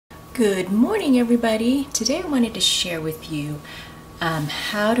Good morning, everybody. Today I wanted to share with you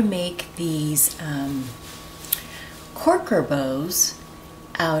how to make these Korker bows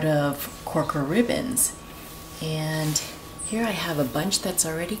out of Korker ribbons. And here I have a bunch that's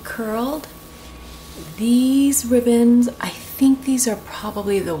already curled. These ribbons, I think these are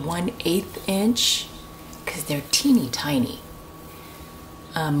probably the 1/8 inch because they're teeny tiny.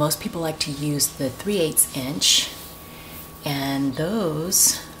 Most people like to use the 3/8 inch, and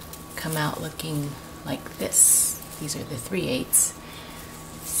those come out looking like this. These are the 3/8.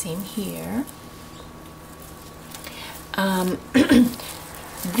 Same here.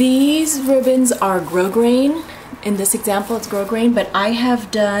 These ribbons are grosgrain. In this example it's grosgrain, but I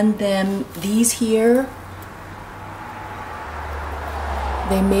have done them, these here,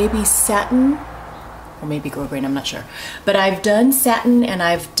 they may be satin or maybe grosgrain, I'm not sure. But I've done satin and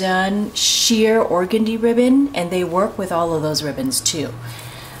I've done sheer organdy ribbon, and they work with all of those ribbons too.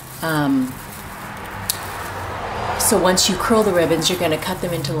 So once you curl the ribbons, you're going to cut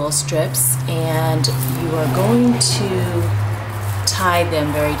them into little strips, and you are going to tie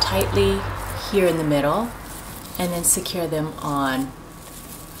them very tightly here in the middle and then secure them on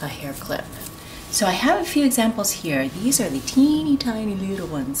a hair clip. So I have a few examples here. These are the teeny tiny little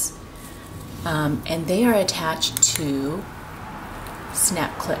ones, and they are attached to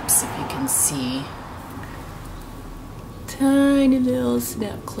snap clips, if you can see. Tiny little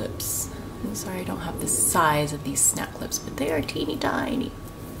snap clips. I'm sorry I don't have the size of these snap clips, but they are teeny tiny.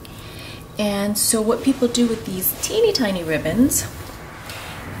 And so what people do with these teeny tiny ribbons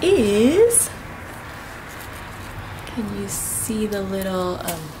is, can you see the little,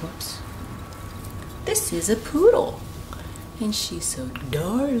 whoops. This is a poodle, and she's so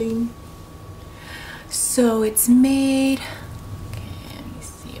darling. So it's made, okay, let me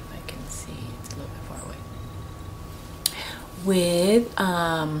see if I can see, it's a little bit far away, with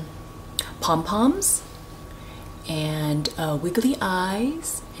pom-poms and wiggly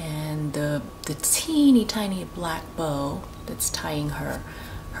eyes and the teeny tiny black bow that's tying her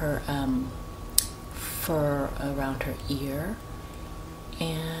fur around her ear,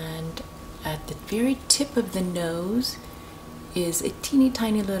 and at the very tip of the nose is a teeny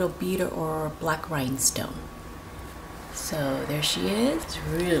tiny little bead or black rhinestone. So there she is. It's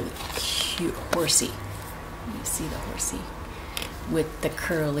really cute horsey. You see the horsey with the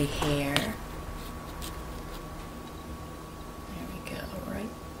curly hair. There we go, right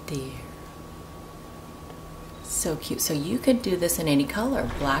there. So cute. So you could do this in any color: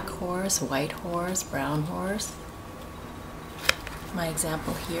 black horse, white horse, brown horse. My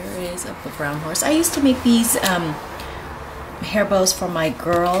example here is of the brown horse. I used to make these hair bows for my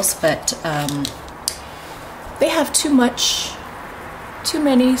girls, but they have too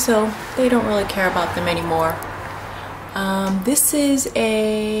many, so they don't really care about them anymore. This is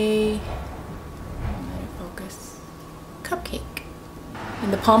a focus cupcake,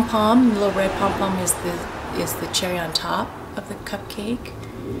 and the pom-pom, the little red pom-pom, is the cherry on top of the cupcake.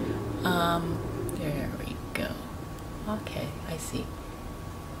 There we go. Okay, I see.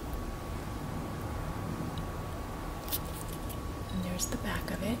 And there's the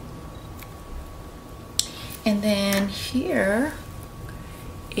back of it. And then here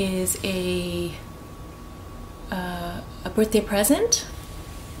is a birthday present.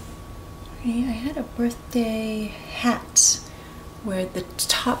 Okay, I had a birthday hat where the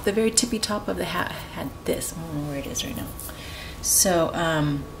top, the very tippy top of the hat had this. I don't know where it is right now. So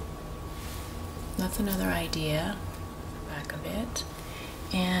that's another idea. Back of it.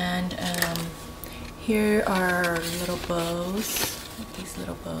 And here are little bows, these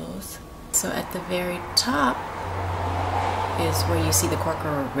little bows. So at the very top is where you see the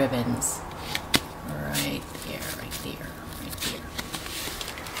Korker ribbons. Right there, right there, right there.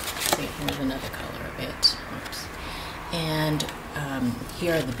 See, here's another color of it. Oops. And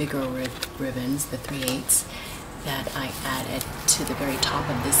here are the bigger ribbons, the 3/8, that I added to the very top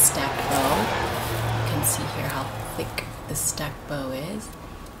of this stacked bow. You can see here how thick the stacked bow is.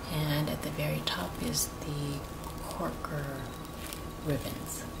 And at the very top is the Korker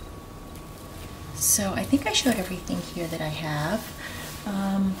ribbons. So I think I showed everything here that I have.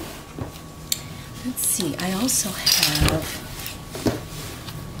 Let's see, I also have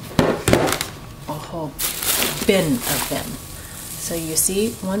a whole bin of them. So you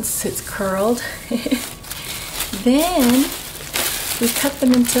see, once it's curled, then we cut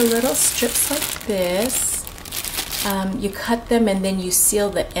them into little strips like this. You cut them and then you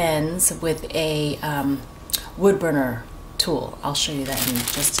seal the ends with a wood burner tool. I'll show you that in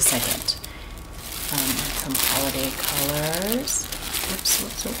just a second. Some holiday colors. Whoops,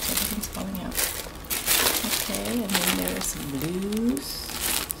 whoops, whoops, everything's falling out. Okay, and then there's some blues,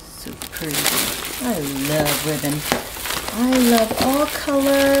 So pretty. I love ribbon. I love all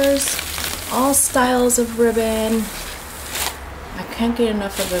colors, all styles of ribbon. I can't get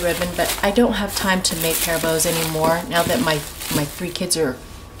enough of the ribbon, but I don't have time to make hair bows anymore now that my 3 kids are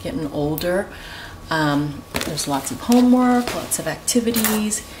getting older. There's lots of homework, lots of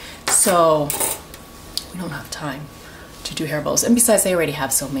activities, so we don't have time to do hair bows. And besides, they already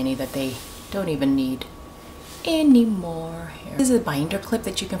have so many that they don't even need any more hair. This is a binder clip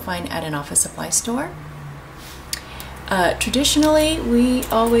that you can find at an office supply store. Traditionally, we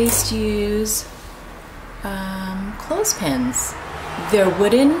always use clothespins. They're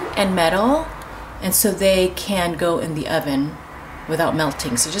wooden and metal, and so they can go in the oven without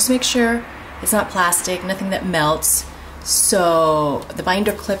melting. So just make sure it's not plastic, nothing that melts. So the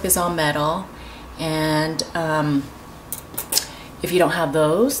binder clip is all metal, and if you don't have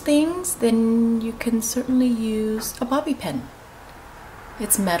those things, then you can certainly use a bobby pin.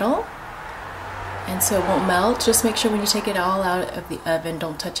 It's metal, and so it won't melt. Just make sure when you take it all out of the oven,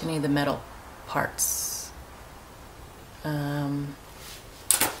 don't touch any of the metal parts.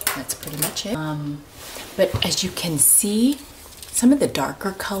 That's pretty much it. But as you can see, some of the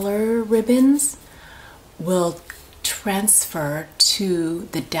darker color ribbons will transfer to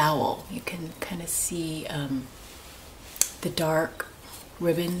the dowel. You can kind of see the dark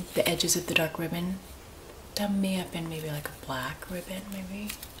ribbon, the edges of the dark ribbon. That may have been maybe like a black ribbon, maybe,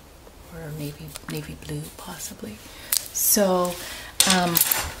 or navy blue possibly. So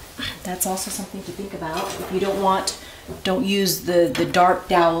that's also something to think about. If you don't use the dark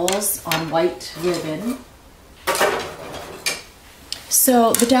dowels on white ribbon.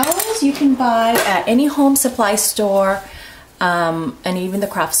 So the dowels you can buy at any home supply store and even the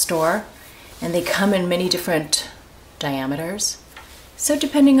craft store, and they come in many different diameters. So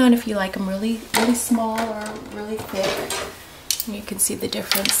depending on if you like them really small or really thick, you can see the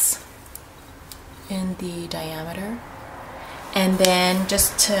difference in the diameter. And then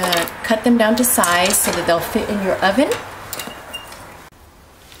just to cut them down to size so that they'll fit in your oven,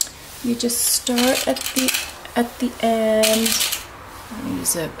 you just start at the end. I'm gonna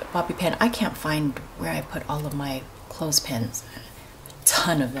use a bobby pin. I can't find where I put all of my clothespins. A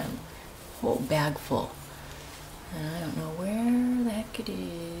ton of them, a whole bag full. And I don't know where the heck it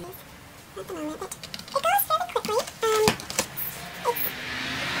is. At the moment, it goes fairly quickly. It's very easy to do.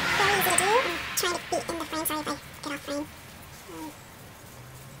 I'm trying to be in the frame. Sorry if I get off frame.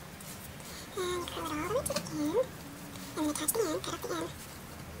 And curl it all the way to the end. And then attach the end, cut off the end.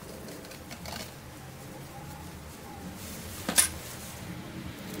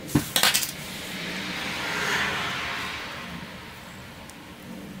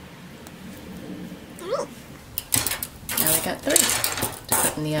 Alright. Now we got 3 to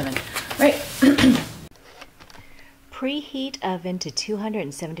put in the oven. Right. Preheat oven to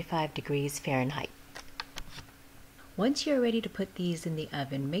 275 degrees Fahrenheit. Once you're ready to put these in the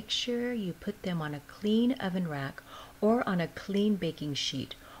oven, make sure you put them on a clean oven rack or on a clean baking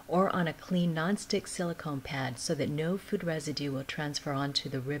sheet or on a clean nonstick silicone pad so that no food residue will transfer onto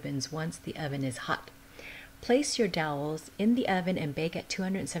the ribbons once the oven is hot. Place your dowels in the oven and bake at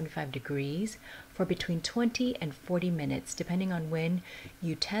 275 degrees for between 20 and 40 minutes, depending on when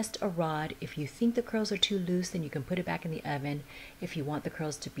you test a rod. If you think the curls are too loose, then you can put it back in the oven if you want the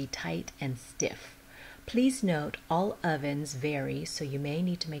curls to be tight and stiff. Please note, all ovens vary, so you may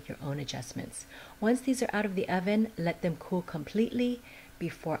need to make your own adjustments. Once these are out of the oven, let them cool completely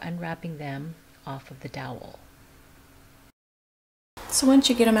before unwrapping them off of the dowel. So once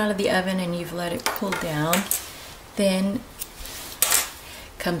you get them out of the oven and you've let it cool down, then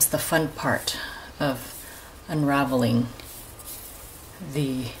comes the fun part of unraveling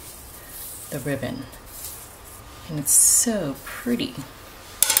the ribbon. And it's so pretty.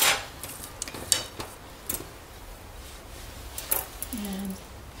 And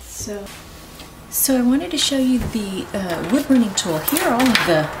so I wanted to show you the wood burning tool. Here are all of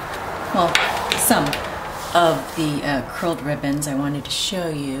the, well, some of the curled ribbons I wanted to show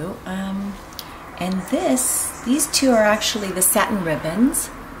you. And these 2 are actually the satin ribbons.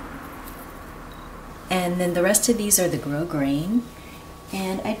 And then the rest of these are the grosgrain.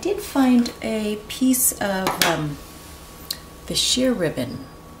 And I did find a piece of the sheer ribbon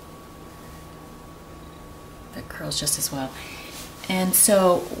that curls just as well. And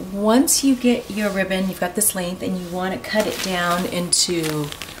so once you get your ribbon, you've got this length, and you want to cut it down into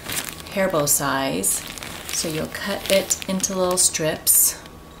hair bow size. So you'll cut it into little strips,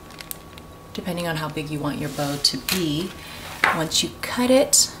 depending on how big you want your bow to be. Once you cut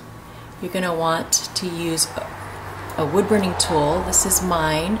it, you're going to want to use a wood burning tool. This is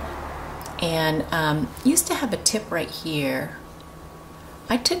mine, and used to have a tip right here,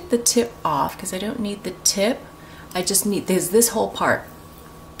 I took the tip off because I don't need the tip. I just need this whole part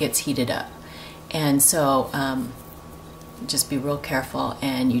gets heated up, and so just be real careful,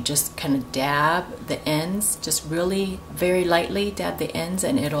 and you just kind of dab the ends, just really very lightly dab the ends,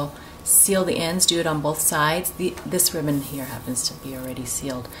 and it'll seal the ends. Do it on both sides. This ribbon here happens to be already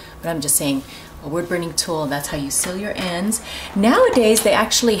sealed, but I'm just saying a wood burning tool, that's how you seal your ends. Nowadays they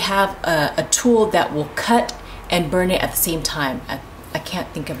actually have a tool that will cut and burn it at the same time. I can't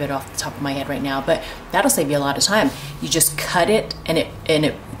think of it off the top of my head right now, but that'll save you a lot of time. You just cut it, and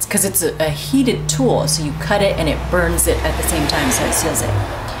it's because it's a heated tool, so you cut it and it burns it at the same time, so it seals it.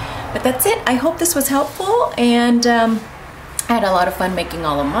 But that's it. I hope this was helpful, and I had a lot of fun making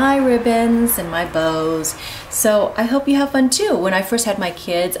all of my ribbons and my bows. So I hope you have fun too. When I first had my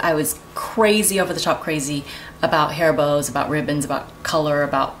kids, I was crazy, over the top crazy about hair bows, about ribbons, about color,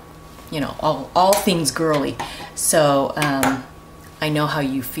 about, you know, all things girly. So I know how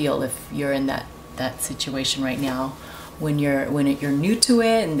you feel if you're in that situation right now, when you're new to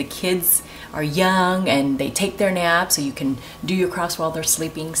it and the kids are young and they take their nap, so you can do your crafts while they're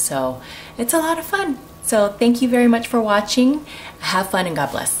sleeping. So it's a lot of fun. So thank you very much for watching. Have fun and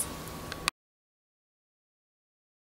God bless.